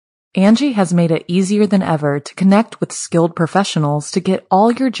Angie has made it easier than ever to connect with skilled professionals to get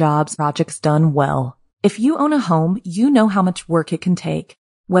all your jobs projects done well. If you own a home, you know how much work it can take,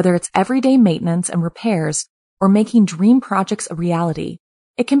 whether it's everyday maintenance and repairs or making dream projects a reality.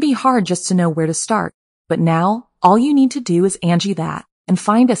 It can be hard just to know where to start, but now all you need to do is Angie that and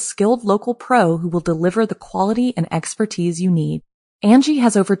find a skilled local pro who will deliver the quality and expertise you need. Angie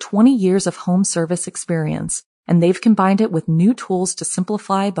has over 20 years of home service experience, and they've combined it with new tools to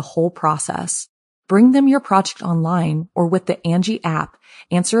simplify the whole process. Bring them your project online or with the Angie app,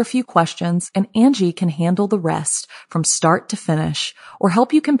 answer a few questions, and Angie can handle the rest from start to finish, or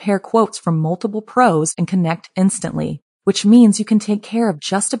help you compare quotes from multiple pros and connect instantly, which means you can take care of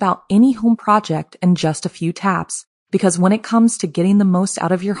just about any home project in just a few taps. Because when it comes to getting the most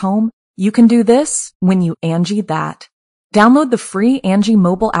out of your home, you can do this when you Angie that. Download the free Angie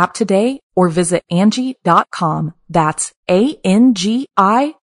mobile app today or visit Angie.com. That's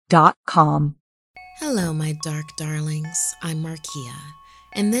ANGI.com. Hello, my dark darlings. I'm Markia,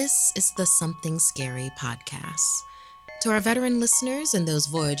 and this is the Something Scary podcast. To our veteran listeners and those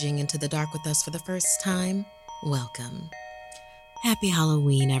voyaging into the dark with us for the first time, welcome. Happy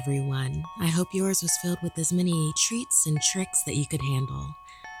Halloween, everyone. I hope yours was filled with as many treats and tricks that you could handle.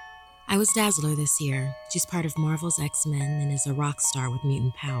 I was Dazzler this year. She's part of Marvel's X-Men and is a rock star with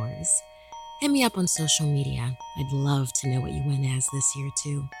mutant powers. Hit me up on social media. I'd love to know what you went as this year,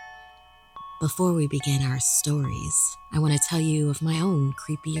 too. Before we begin our stories, I want to tell you of my own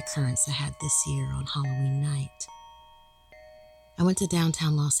creepy occurrence I had this year on Halloween night. I went to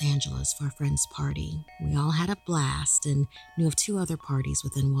downtown Los Angeles for a friend's party. We all had a blast and knew of 2 other parties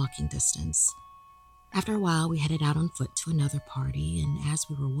within walking distance. After a while, we headed out on foot to another party, and as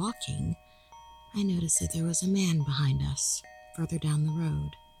we were walking, I noticed that there was a man behind us, further down the road.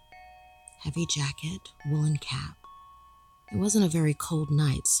 Heavy jacket, woolen cap. It wasn't a very cold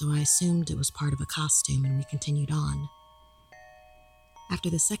night, so I assumed it was part of a costume, and we continued on. After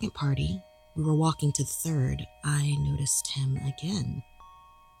the second party, we were walking to the third. I noticed him again.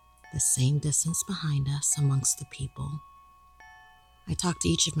 The same distance behind us amongst the people. I talked to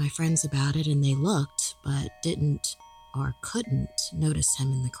each of my friends about it, and they looked, but didn't or couldn't notice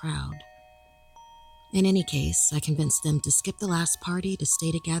him in the crowd. In any case, I convinced them to skip the last party, to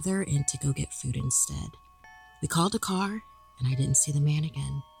stay together, and to go get food instead. We called a car, and I didn't see the man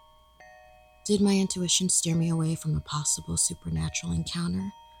again. Did my intuition steer me away from a possible supernatural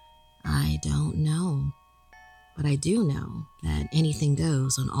encounter? I don't know. But I do know that anything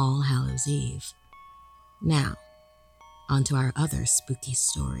goes on All Hallows Eve. Now, on to our other spooky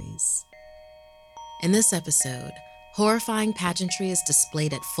stories. In this episode, horrifying pageantry is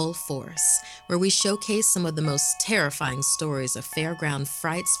displayed at full force, where we showcase some of the most terrifying stories of fairground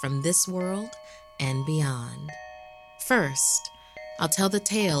frights from this world and beyond. First, I'll tell the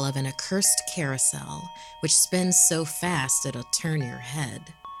tale of an accursed carousel, which spins so fast it'll turn your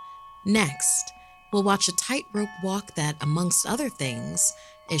head. Next, we'll watch a tightrope walk that, amongst other things,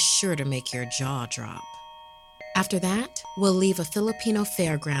 is sure to make your jaw drop. After that, we'll leave a Filipino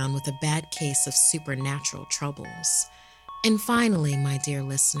fairground with a bad case of supernatural troubles. And finally, my dear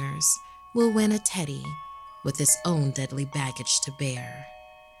listeners, we'll win a teddy with his own deadly baggage to bear.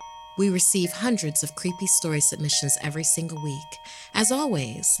 We receive hundreds of creepy story submissions every single week. As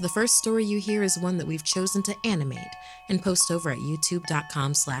always, the first story you hear is one that we've chosen to animate and post over at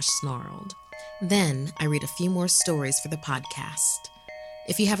youtube.com/snarled. Then I read a few more stories for the podcast.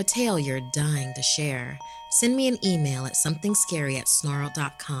 If you have a tale you're dying to share, send me an email at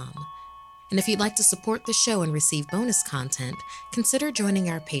somethingscary@snarled.com. And if you'd like to support the show and receive bonus content, consider joining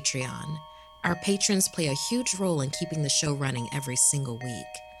our Patreon. Our patrons play a huge role in keeping the show running every single week.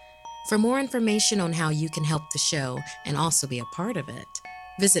 For more information on how you can help the show and also be a part of it,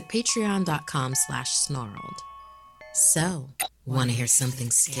 visit patreon.com/snarled. So, want to hear something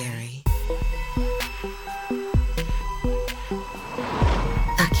scary?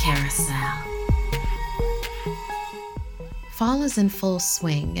 A carousel. Fall is in full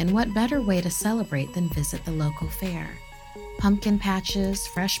swing, and what better way to celebrate than visit the local fair? Pumpkin patches,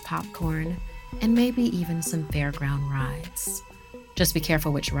 fresh popcorn, and maybe even some fairground rides. Just be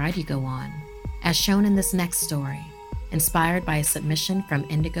careful which ride you go on, as shown in this next story, inspired by a submission from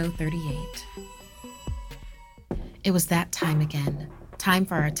Indigo38. It was that time again, time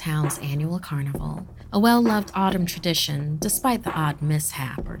for our town's annual carnival, a well-loved autumn tradition. Despite the odd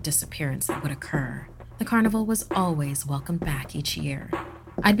mishap or disappearance that would occur, the carnival was always welcomed back each year.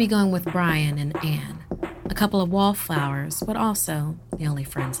 I'd be going with Brian and Anne, a couple of wallflowers, but also the only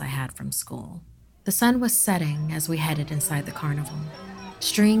friends I had from school. The sun was setting as we headed inside the carnival.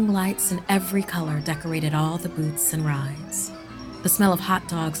 String lights in every color decorated all the booths and rides. The smell of hot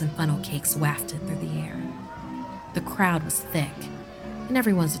dogs and funnel cakes wafted through the air. The crowd was thick, and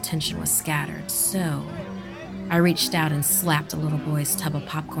everyone's attention was scattered, so I reached out and slapped a little boy's tub of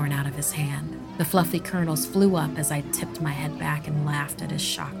popcorn out of his hand. The fluffy kernels flew up as I tipped my head back and laughed at his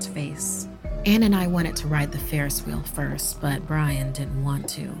shocked face. Anne and I wanted to ride the Ferris wheel first, but Brian didn't want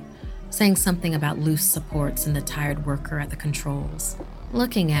to, saying something about loose supports and the tired worker at the controls.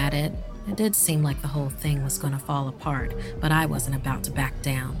 Looking at it, it did seem like the whole thing was going to fall apart, but I wasn't about to back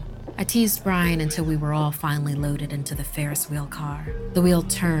down. I teased Brian until we were all finally loaded into the Ferris wheel car. The wheel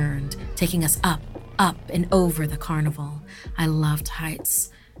turned, taking us up, and over the carnival. I loved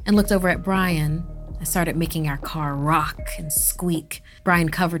heights, and looked over at Brian. I started making our car rock and squeak. Brian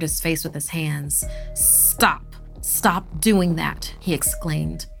covered his face with his hands. Stop doing that, he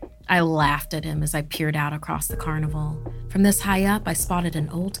exclaimed. I laughed at him as I peered out across the carnival. From this high up, I spotted an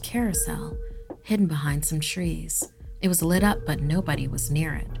old carousel, hidden behind some trees. It was lit up, but nobody was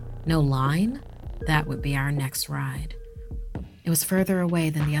near it. No line? That would be our next ride. It was further away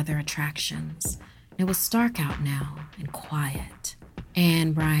than the other attractions. It was dark out now and quiet.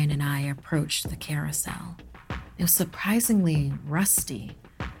 Anne, Brian, and I approached the carousel. It was surprisingly rusty,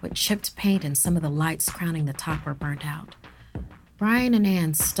 with chipped paint and some of the lights crowning the top were burnt out. Brian and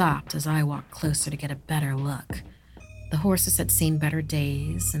Anne stopped as I walked closer to get a better look. The horses had seen better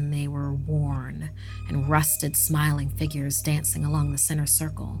days, and they were worn and rusted, smiling figures dancing along the center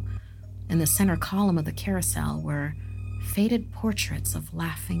circle. In the center column of the carousel were faded portraits of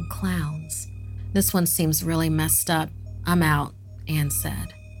laughing clowns. "This one seems really messed up. I'm out," Anne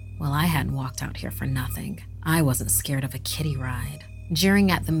said. Well, I hadn't walked out here for nothing. I wasn't scared of a kiddie ride.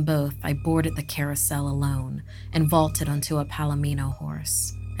 Jeering at them both, I boarded the carousel alone and vaulted onto a Palomino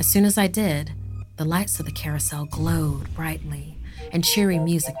horse. As soon as I did, the lights of the carousel glowed brightly, and cheery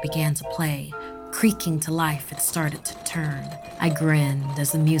music began to play. Creaking to life, it started to turn. I grinned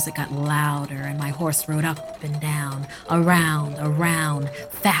as the music got louder and my horse rode up and down, around,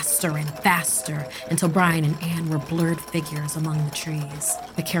 faster and faster, until Brian and Anne were blurred figures among the trees.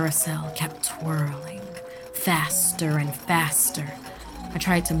 The carousel kept twirling, faster and faster. I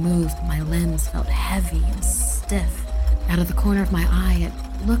tried to move, but my limbs felt heavy and stiff. Out of the corner of my eye,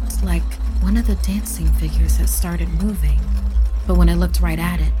 it looked like one of the dancing figures had started moving. But when I looked right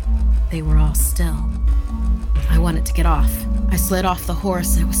at it, they were all still. I wanted to get off. I slid off the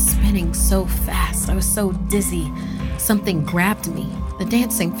horse and it was spinning so fast. I was so dizzy. Something grabbed me. The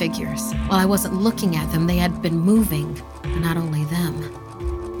dancing figures. While I wasn't looking at them, they had been moving. But not only them.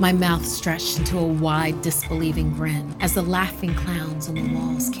 My mouth stretched into a wide, disbelieving grin as the laughing clowns on the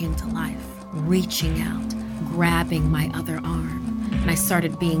walls came to life, reaching out, grabbing my other arm, and I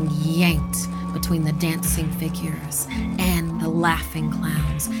started being yanked between the dancing figures and the laughing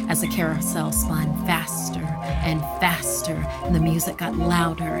clowns as the carousel spun faster and faster, and the music got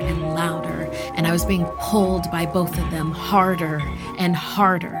louder and louder, and I was being pulled by both of them harder and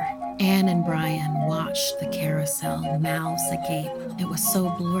harder. Anne and Brian watched the carousel, mouths agape. It was so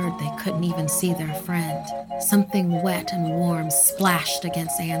blurred they couldn't even see their friend. Something wet and warm splashed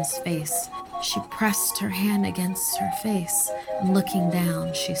against Anne's face. She pressed her hand against her face, and looking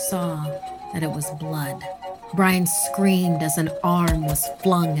down, she saw that it was blood. Brian screamed as an arm was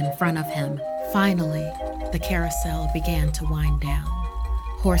flung in front of him. Finally, the carousel began to wind down.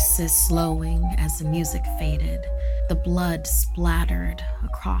 Horses slowing as the music faded. The blood splattered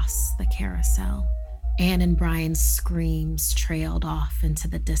across the carousel. Anne and Brian's screams trailed off into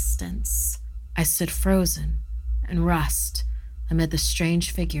the distance. I stood frozen and rust amid the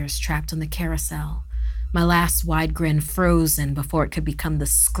strange figures trapped on the carousel. My last wide grin frozen before it could become the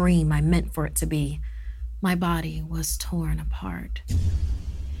scream I meant for it to be. My body was torn apart,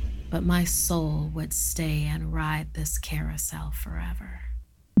 but my soul would stay and ride this carousel forever.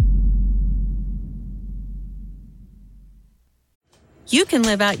 You can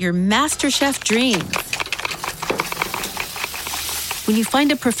live out your MasterChef dreams when you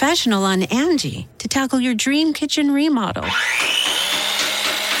find a professional on Angie to tackle your dream kitchen remodel.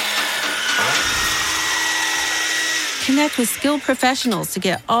 Connect with skilled professionals to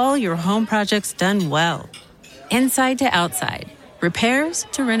get all your home projects done well. Inside to outside, repairs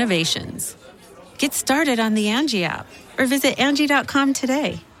to renovations. Get started on the Angie app or visit Angie.com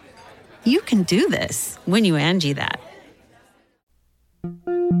today. You can do this when you Angie that.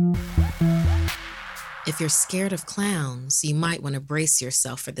 If you're scared of clowns, you might want to brace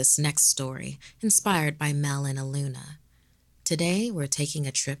yourself for this next story, inspired by Mel and Aluna. Today, we're taking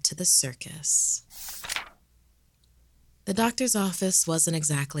a trip to the circus. The doctor's office wasn't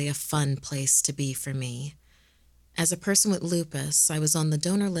exactly a fun place to be for me. As a person with lupus, I was on the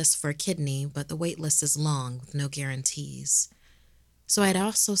donor list for a kidney, but the wait list is long with no guarantees. so I'd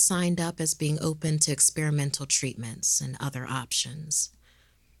also signed up as being open to experimental treatments and other options.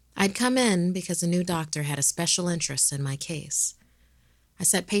 I'd come in because a new doctor had a special interest in my case. I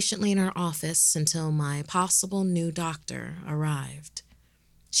sat patiently in her office until my possible new doctor arrived.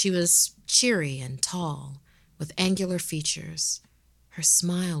 She was cheery and tall, with angular features. Her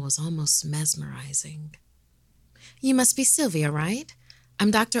smile was almost mesmerizing. "You must be Sylvia, right?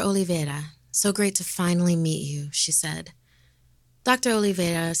 I'm Dr. Oliveira. So great to finally meet you," she said. Dr.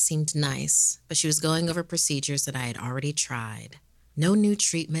 Oliveira seemed nice, but she was going over procedures that I had already tried. No new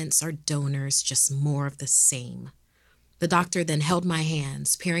treatments or donors, just more of the same. The doctor then held my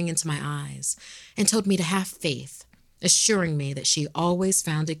hands, peering into my eyes, and told me to have faith, assuring me that she always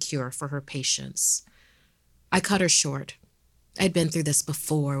found a cure for her patients. I cut her short. I'd been through this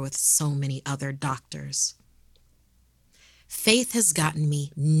before with so many other doctors. "Faith has gotten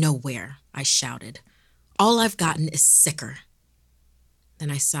me nowhere," I shouted. "All I've gotten is sicker." Then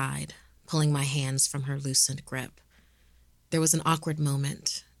I sighed, pulling my hands from her loosened grip. There was an awkward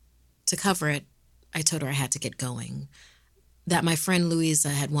moment. To cover it, I told her I had to get going, that my friend Louisa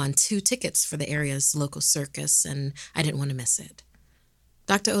had won 2 tickets for the area's local circus, and I didn't want to miss it.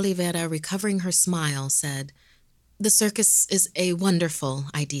 Dr. Oliveira, recovering her smile, said, "The circus is a wonderful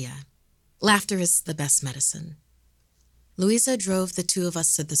idea. Laughter is the best medicine." Louisa drove the 2 of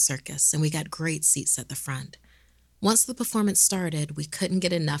us to the circus, and we got great seats at the front. Once the performance started, we couldn't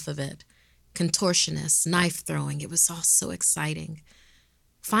get enough of it. Contortionists, knife throwing, it was all so exciting.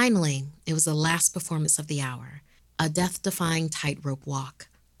 Finally, it was the last performance of the hour, a death-defying tightrope walk,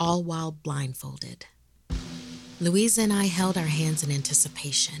 all while blindfolded. Louisa and I held our hands in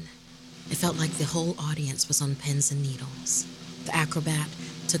anticipation. It felt like the whole audience was on pins and needles. The acrobat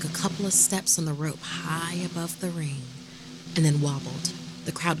took a couple of steps on the rope high above the ring, and then wobbled.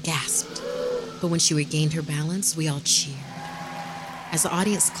 The crowd gasped, but when she regained her balance, we all cheered. As the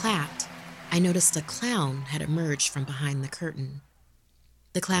audience clapped, I noticed a clown had emerged from behind the curtain.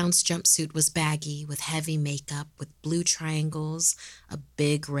 The clown's jumpsuit was baggy, with heavy makeup, with blue triangles, a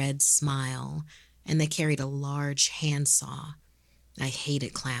big red smile, and they carried a large handsaw. I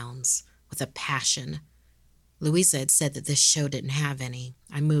hated clowns, with a passion. Louisa had said that this show didn't have any.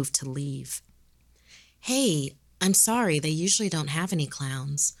 I moved to leave. "Hey, I'm sorry, they usually don't have any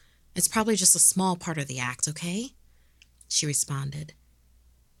clowns. It's probably just a small part of the act, okay?" she responded.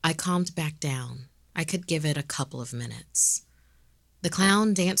 I calmed back down. I could give it a couple of minutes. The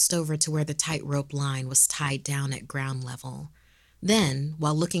clown danced over to where the tightrope line was tied down at ground level. Then,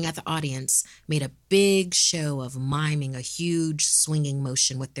 while looking at the audience, made a big show of miming a huge swinging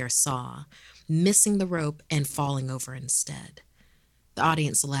motion with their saw, missing the rope and falling over instead. The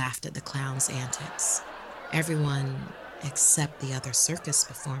audience laughed at the clown's antics. Everyone except the other circus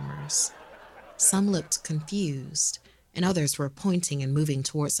performers. Some looked confused, and others were pointing and moving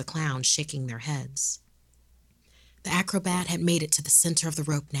towards the clown, shaking their heads. The acrobat had made it to the center of the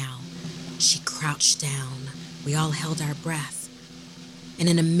rope now. She crouched down. We all held our breath. In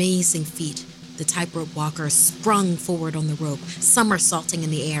an amazing feat, the tightrope walker sprung forward on the rope, somersaulting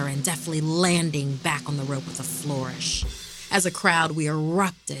in the air and deftly landing back on the rope with a flourish. As a crowd, we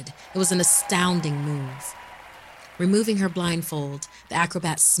erupted. It was an astounding move. Removing her blindfold, the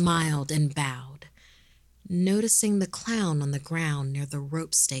acrobat smiled and bowed, noticing the clown on the ground near the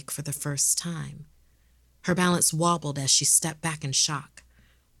rope stake for the first time. Her balance wobbled as she stepped back in shock.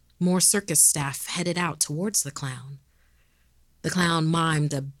 More circus staff headed out towards the clown. The clown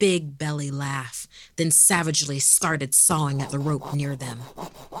mimed a big belly laugh, then savagely started sawing at the rope near them.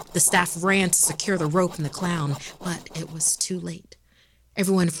 The staff ran to secure the rope and the clown, but it was too late.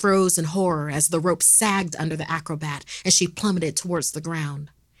 Everyone froze in horror as the rope sagged under the acrobat and she plummeted towards the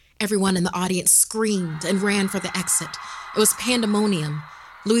ground. Everyone in the audience screamed and ran for the exit. It was pandemonium.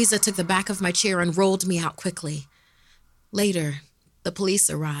 Louisa took the back of my chair and rolled me out quickly. Later, the police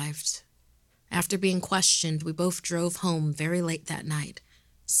arrived. After being questioned, we both drove home very late that night,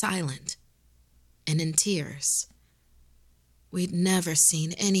 silent and in tears. We'd never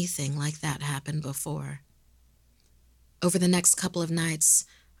seen anything like that happen before. Over the next couple of nights,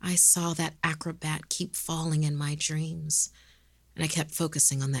 I saw that acrobat keep falling in my dreams, and I kept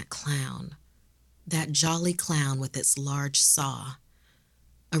focusing on that clown, that jolly clown with its large saw.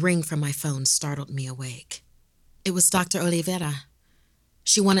 A ring from my phone startled me awake. It was Dr. Oliveira.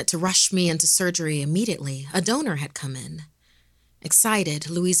 She wanted to rush me into surgery immediately. A donor had come in. Excited,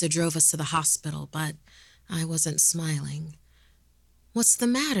 Louisa drove us to the hospital, but I wasn't smiling. "What's the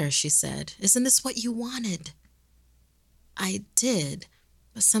matter?" she said. "Isn't this what you wanted?" I did,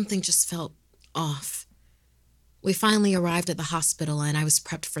 but something just felt off. We finally arrived at the hospital and I was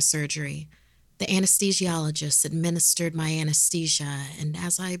prepped for surgery. The anesthesiologist administered my anesthesia, and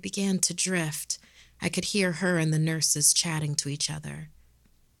as I began to drift, I could hear her and the nurses chatting to each other.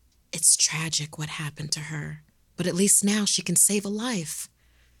 It's tragic what happened to her, but at least now she can save a life.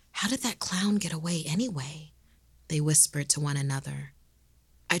 How did that clown get away anyway? They whispered to one another.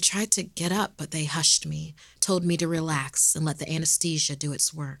 I tried to get up, but they hushed me, told me to relax and let the anesthesia do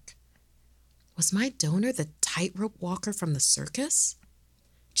its work. Was my donor the tightrope walker from the circus?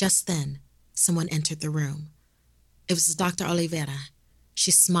 Just then, someone entered the room. It was Dr. Oliveira. She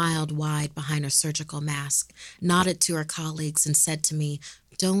smiled wide behind her surgical mask, nodded to her colleagues, and said to me,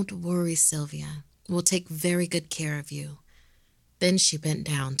 "Don't worry, Sylvia. We'll take very good care of you." Then she bent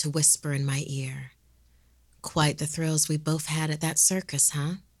down to whisper in my ear, "Quite the thrills we both had at that circus,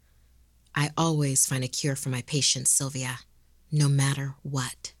 huh? I always find a cure for my patients, Sylvia, no matter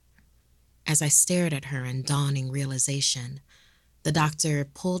what." As I stared at her in dawning realization, the doctor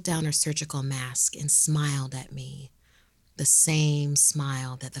pulled down her surgical mask and smiled at me, the same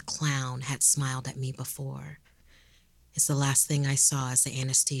smile that the clown had smiled at me before. It's the last thing I saw as the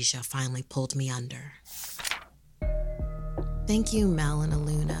anesthesia finally pulled me under. Thank you, Mel and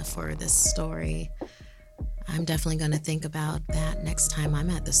Aluna, for this story. I'm definitely going to think about that next time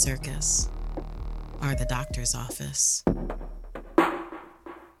I'm at the circus or the doctor's office.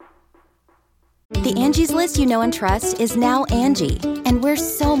 The Angie's List you know and trust is now Angie, and we're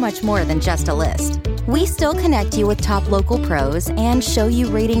so much more than just a list. We still connect you with top local pros and show you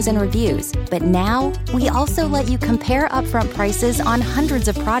ratings and reviews, but now we also let you compare upfront prices on hundreds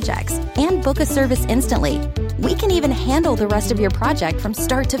of projects and book a service instantly. We can even handle the rest of your project from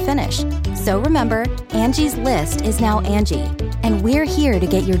start to finish. So remember, Angie's List is now Angie, and we're here to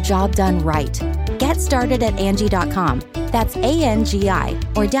get your job done right. Get started at Angie.com. That's ANGI,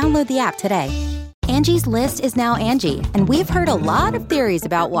 or download the app today. Angie's List is now Angie, and we've heard a lot of theories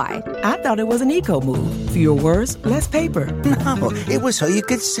about why. I thought it was an eco move. Fewer words, less paper. No, it was so you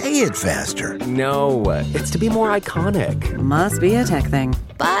could say it faster. No, it's to be more iconic. Must be a tech thing.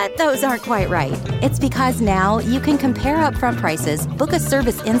 But those aren't quite right. It's because now you can compare upfront prices, book a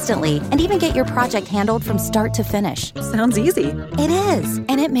service instantly, and even get your project handled from start to finish. Sounds easy. It is,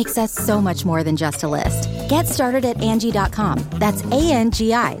 and it makes us so much more than just a list. Get started at Angie.com. That's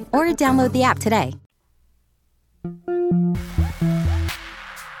ANGI, or download the app today.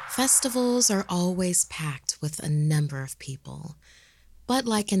 Festivals are always packed with a number of people. But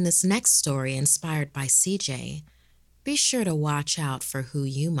like in this next story inspired by CJ, be sure to watch out for who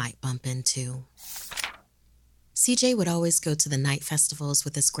you might bump into. CJ would always go to the night festivals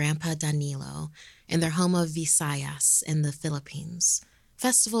with his grandpa Danilo in their home of Visayas in the Philippines.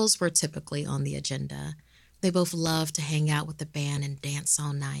 Festivals were typically on the agenda. They both loved to hang out with the band and dance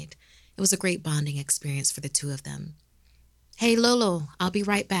all night. It was a great bonding experience for the two of them. "Hey, Lolo, I'll be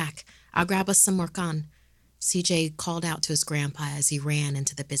right back. I'll grab us some morcan," CJ called out to his grandpa as he ran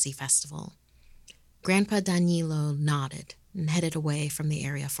into the busy festival. Grandpa Danilo nodded and headed away from the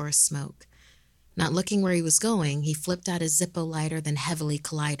area for a smoke. Not looking where he was going, he flipped out his Zippo lighter, then heavily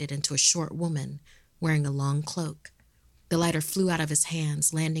collided into a short woman wearing a long cloak. The lighter flew out of his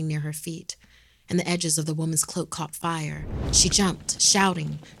hands, landing near her feet, and the edges of the woman's cloak caught fire. She jumped,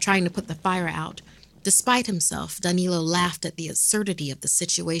 shouting, trying to put the fire out. Despite himself, Danilo laughed at the absurdity of the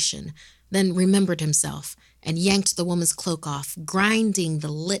situation, then remembered himself and yanked the woman's cloak off, grinding the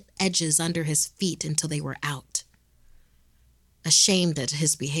lit edges under his feet until they were out. Ashamed at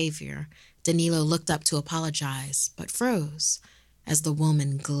his behavior, Danilo looked up to apologize, but froze as the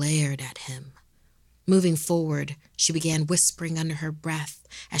woman glared at him. Moving forward, she began whispering under her breath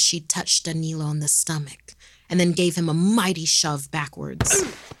as she touched Danilo on the stomach and then gave him a mighty shove backwards.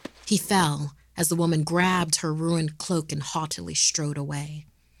 He fell as the woman grabbed her ruined cloak and haughtily strode away.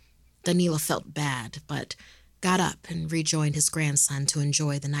 Danilo felt bad, but got up and rejoined his grandson to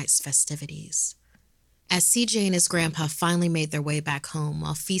enjoy the night's festivities. As CJ and his grandpa finally made their way back home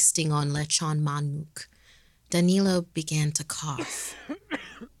while feasting on lechon manuk, Danilo began to cough.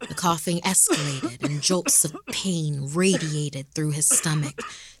 The coughing escalated and jolts of pain radiated through his stomach.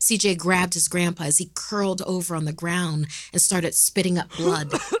 CJ grabbed his grandpa as he curled over on the ground and started spitting up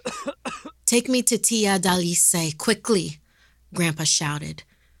blood. "Take me to Tia Dalise, quickly," Grandpa shouted.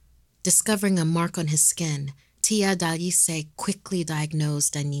 Discovering a mark on his skin, Tia Dalise quickly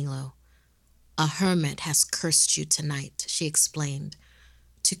diagnosed Danilo. "A hermit has cursed you tonight," she explained.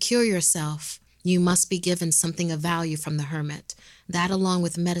 "To cure yourself, you must be given something of value from the hermit. That, along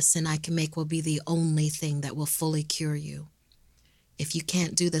with medicine I can make, will be the only thing that will fully cure you. If you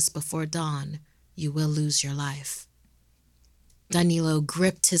can't do this before dawn, you will lose your life." Danilo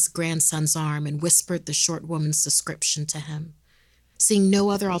gripped his grandson's arm and whispered the short woman's description to him. Seeing no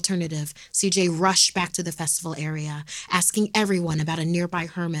other alternative, CJ rushed back to the festival area, asking everyone about a nearby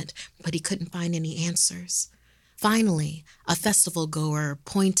hermit, but he couldn't find any answers. Finally, a festival goer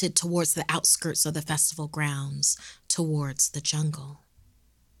pointed towards the outskirts of the festival grounds, towards the jungle.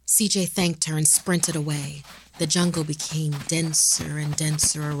 CJ thanked her and sprinted away. The jungle became denser and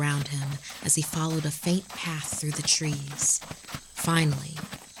denser around him as he followed a faint path through the trees. Finally,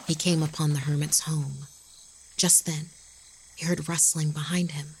 he came upon the hermit's home. Just then, he heard rustling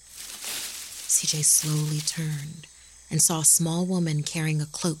behind him. CJ slowly turned and saw a small woman carrying a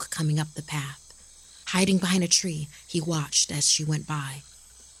cloak coming up the path. Hiding behind a tree, he watched as she went by.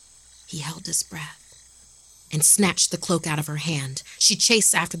 He held his breath and snatched the cloak out of her hand. She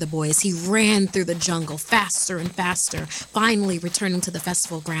chased after the boy as he ran through the jungle, faster and faster, finally returning to the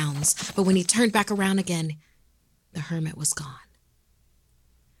festival grounds. But when he turned back around again, the hermit was gone.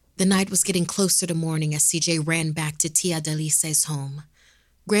 The night was getting closer to morning as CJ ran back to Tia Delice's home.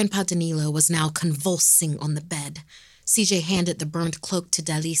 Grandpa Danilo was now convulsing on the bed. CJ handed the burned cloak to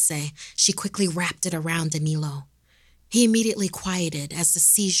Delice. She quickly wrapped it around Danilo. He immediately quieted as the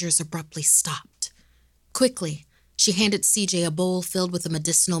seizures abruptly stopped. Quickly, she handed CJ a bowl filled with a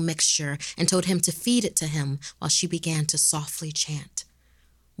medicinal mixture and told him to feed it to him while she began to softly chant.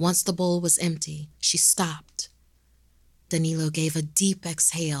 Once the bowl was empty, she stopped. Danilo gave a deep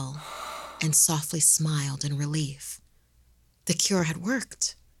exhale and softly smiled in relief. The cure had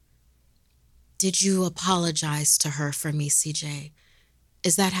worked. "Did you apologize to her for me, CJ?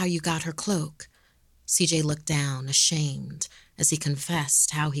 Is that how you got her cloak?" CJ looked down, ashamed, as he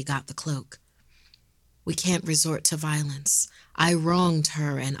confessed how he got the cloak. "We can't resort to violence. I wronged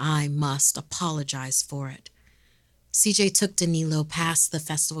her and I must apologize for it." CJ took Danilo past the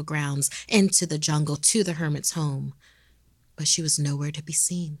festival grounds into the jungle to the hermit's home, but she was nowhere to be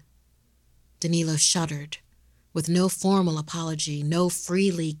seen. Danilo shuddered. With no formal apology, no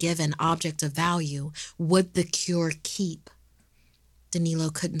freely given object of value, would the cure keep? Danilo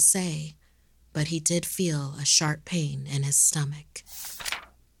couldn't say, but he did feel a sharp pain in his stomach.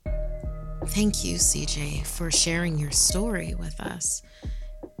 Thank you, CJ, for sharing your story with us.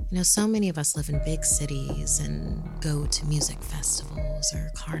 You know, so many of us live in big cities and go to music festivals or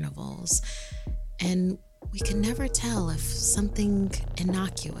carnivals, and we can never tell if something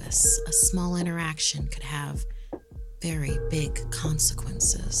innocuous, a small interaction, could have very big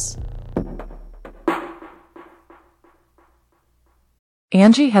consequences.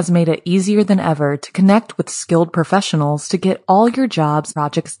 Angie has made it easier than ever to connect with skilled professionals to get all your jobs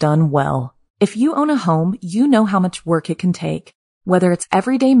projects done well. If you own a home, you know how much work it can take, whether it's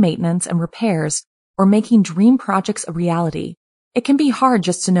everyday maintenance and repairs or making dream projects a reality. It can be hard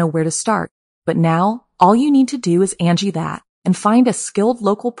just to know where to start, but now all you need to do is Angie that and find a skilled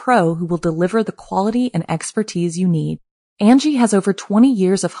local pro who will deliver the quality and expertise you need. Angie has over 20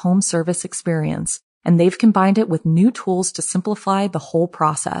 years of home service experience, and they've combined it with new tools to simplify the whole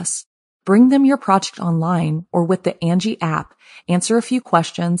process. Bring them your project online or with the Angie app, answer a few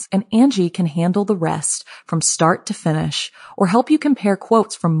questions, and Angie can handle the rest from start to finish or help you compare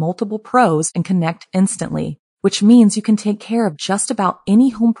quotes from multiple pros and connect instantly, which means you can take care of just about any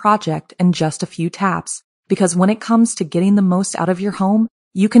home project in just a few taps. Because when it comes to getting the most out of your home,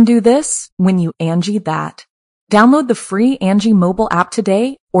 you can do this when you Angie that. Download the free Angie mobile app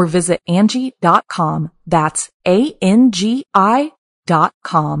today or visit Angie.com. That's ANGI.com.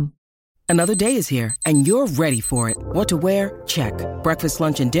 Another day is here, and you're ready for it. What to wear? Check. Breakfast,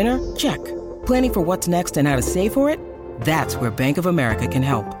 lunch, and dinner? Check. Planning for what's next and how to save for it? That's where Bank of America can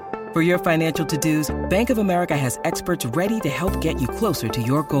help. For your financial to-dos, Bank of America has experts ready to help get you closer to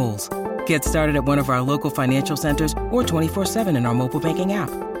your goals. Get started at one of our local financial centers or 24/7 in our mobile banking app.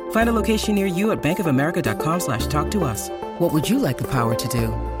 Find a location near you at bankofamerica.com/talktous. What would you like the power to do?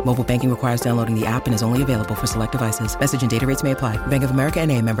 Mobile banking requires downloading the app and is only available for select devices. Message and data rates may apply. Bank of America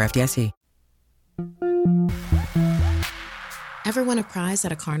NA, member FDIC. Ever win a prize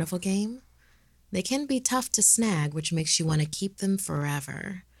at a carnival game? They can be tough to snag, which makes you want to keep them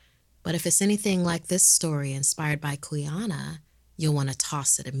forever. But if it's anything like this story inspired by Quiana, you'll want to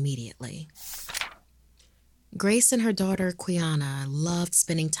toss it immediately. Grace and her daughter Quiana loved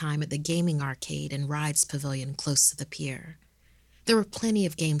spending time at the gaming arcade and rides pavilion close to the pier. There were plenty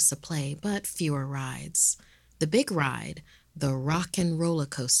of games to play, but fewer rides. The big ride, the Rockin' Roller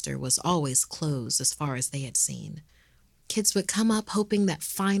Coaster, was always closed as far as they had seen. Kids would come up hoping that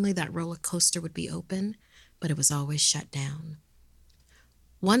finally that roller coaster would be open, but it was always shut down.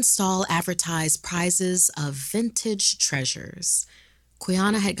 One stall advertised prizes of vintage treasures.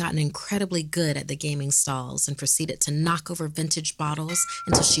 Quiana had gotten incredibly good at the gaming stalls and proceeded to knock over vintage bottles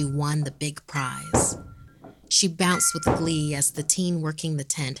until she won the big prize. She bounced with glee as the teen working the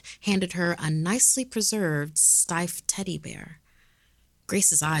tent handed her a nicely preserved Steiff teddy bear.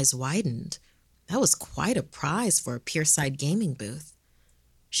 Grace's eyes widened. That was quite a prize for a Pierside gaming booth.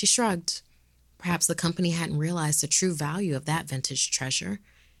 She shrugged. Perhaps the company hadn't realized the true value of that vintage treasure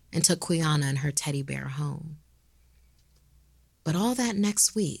and took Quiana and her teddy bear home. But all that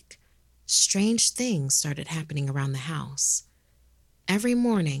next week, strange things started happening around the house. Every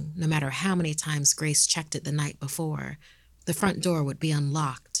morning, no matter how many times Grace checked it the night before, the front door would be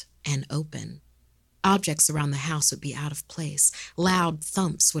unlocked and open. Objects around the house would be out of place. Loud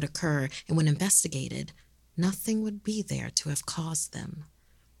thumps would occur, and when investigated, nothing would be there to have caused them.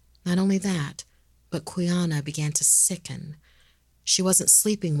 Not only that, but Quiana began to sicken. She wasn't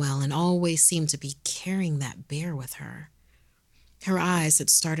sleeping well and always seemed to be carrying that bear with her. Her eyes had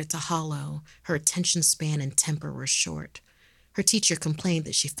started to hollow. Her attention span and temper were short. Her teacher complained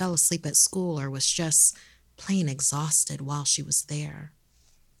that she fell asleep at school or was just plain exhausted while she was there.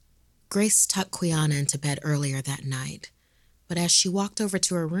 Grace tucked Quiana into bed earlier that night, but as she walked over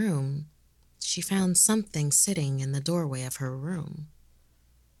to her room, she found something sitting in the doorway of her room.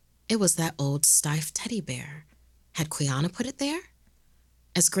 It was that old Steiff teddy bear. Had Quiana put it there?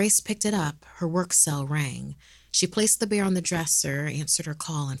 As Grace picked it up, her work cell rang. She placed the bear on the dresser, answered her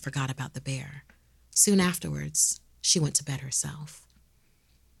call, and forgot about the bear. Soon afterwards, she went to bed herself.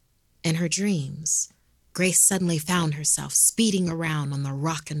 In her dreams, Grace suddenly found herself speeding around on the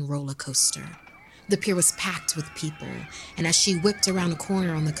rock and roller coaster. The pier was packed with people, and as she whipped around a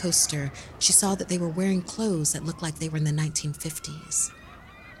corner on the coaster, she saw that they were wearing clothes that looked like they were in the 1950s.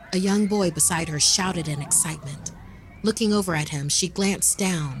 A young boy beside her shouted in excitement. Looking over at him, she glanced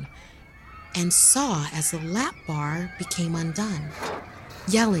down and saw as the lap bar became undone.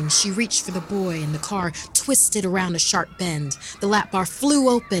 Yelling, she reached for the boy, and the car twisted around a sharp bend. The lap bar flew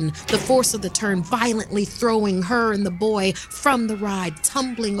open, the force of the turn violently throwing her and the boy from the ride,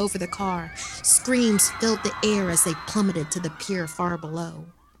 tumbling over the car. Screams filled the air as they plummeted to the pier far below.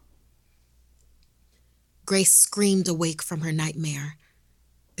 Grace screamed awake from her nightmare.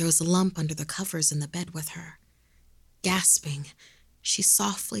 There was a lump under the covers in the bed with her. Gasping, she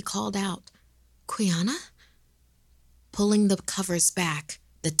softly called out, "Quiana?" Pulling the covers back,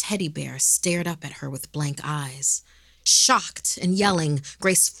 the teddy bear stared up at her with blank eyes. Shocked and yelling,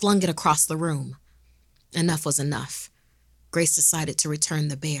 Grace flung it across the room. Enough was enough. Grace decided to return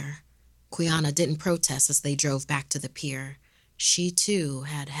the bear. Quiana didn't protest as they drove back to the pier. She, too,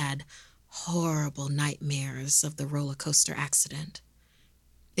 had had horrible nightmares of the roller coaster accident.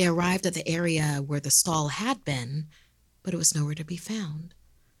 They arrived at the area where the stall had been, but it was nowhere to be found.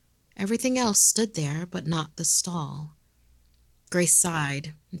 Everything else stood there, but not the stall. Grace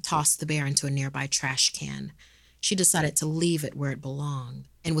sighed and tossed the bear into a nearby trash can. She decided to leave it where it belonged,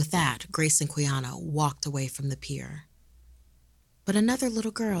 and with that, Grace and Quiana walked away from the pier. But another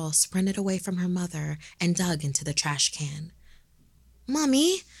little girl sprinted away from her mother and dug into the trash can.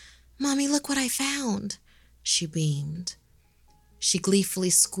 Mommy, look what I found," she beamed. She gleefully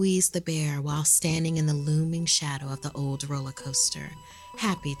squeezed the bear while standing in the looming shadow of the old roller coaster,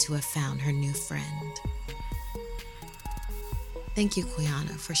 happy to have found her new friend. Thank you,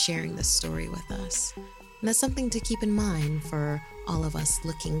 Quiana, for sharing this story with us. And that's something to keep in mind for all of us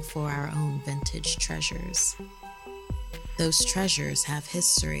looking for our own vintage treasures. Those treasures have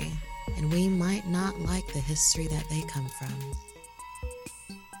history, and we might not like the history that they come from.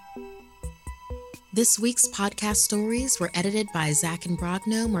 This week's podcast stories were edited by Zach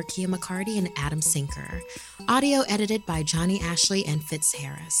Imbrogno, Markia McCarty, and Adam Sinker. Audio edited by Johnny Ashley and Fitz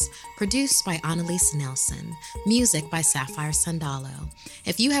Harris. Produced by Annalise Nelson. Music by Sapphire Sandalo.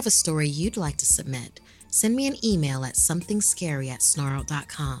 If you have a story you'd like to submit, send me an email at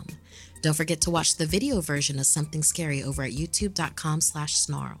somethingscary@snarled.com. Don't forget to watch the video version of Something Scary over at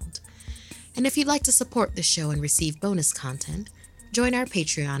youtube.com/snarled. And if you'd like to support the show and receive bonus content, join our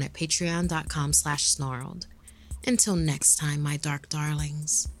Patreon at patreon.com/snarled. Until next time, my dark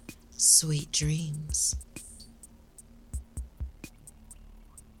darlings, sweet dreams.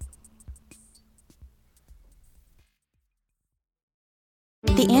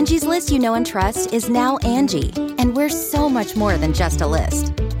 The Angie's List you know and trust is now Angie, and we're so much more than just a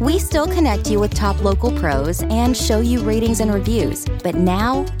list. We still connect you with top local pros and show you ratings and reviews, but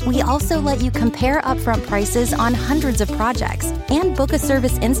now we also let you compare upfront prices on hundreds of projects and book a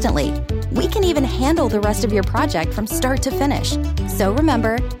service instantly. We can even handle the rest of your project from start to finish. So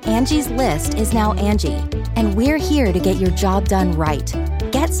remember, Angie's List is now Angie, and we're here to get your job done right.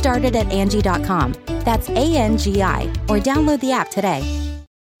 Get started at Angie.com. That's ANGI, or download the app today.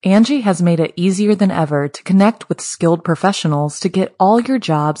 Angie has made it easier than ever to connect with skilled professionals to get all your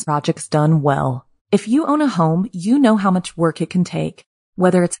jobs projects done well. If you own a home, you know how much work it can take,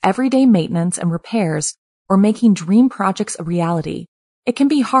 whether it's everyday maintenance and repairs or making dream projects a reality. It can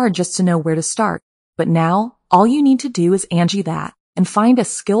be hard just to know where to start, but now all you need to do is Angie that and find a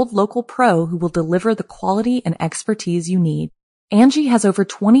skilled local pro who will deliver the quality and expertise you need. Angie has over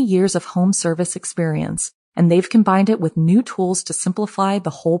 20 years of home service experience, and they've combined it with new tools to simplify the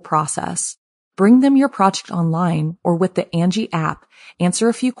whole process. Bring them your project online or with the Angie app, answer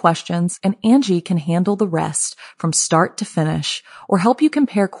a few questions, and Angie can handle the rest from start to finish or help you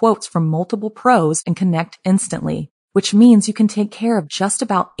compare quotes from multiple pros and connect instantly, which means you can take care of just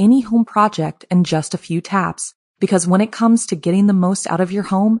about any home project in just a few taps. Because when it comes to getting the most out of your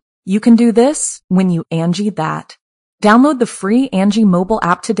home, you can do this when you Angie that. Download the free Angie mobile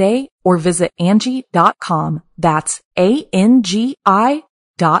app today or visit Angie.com. That's ANGI.com.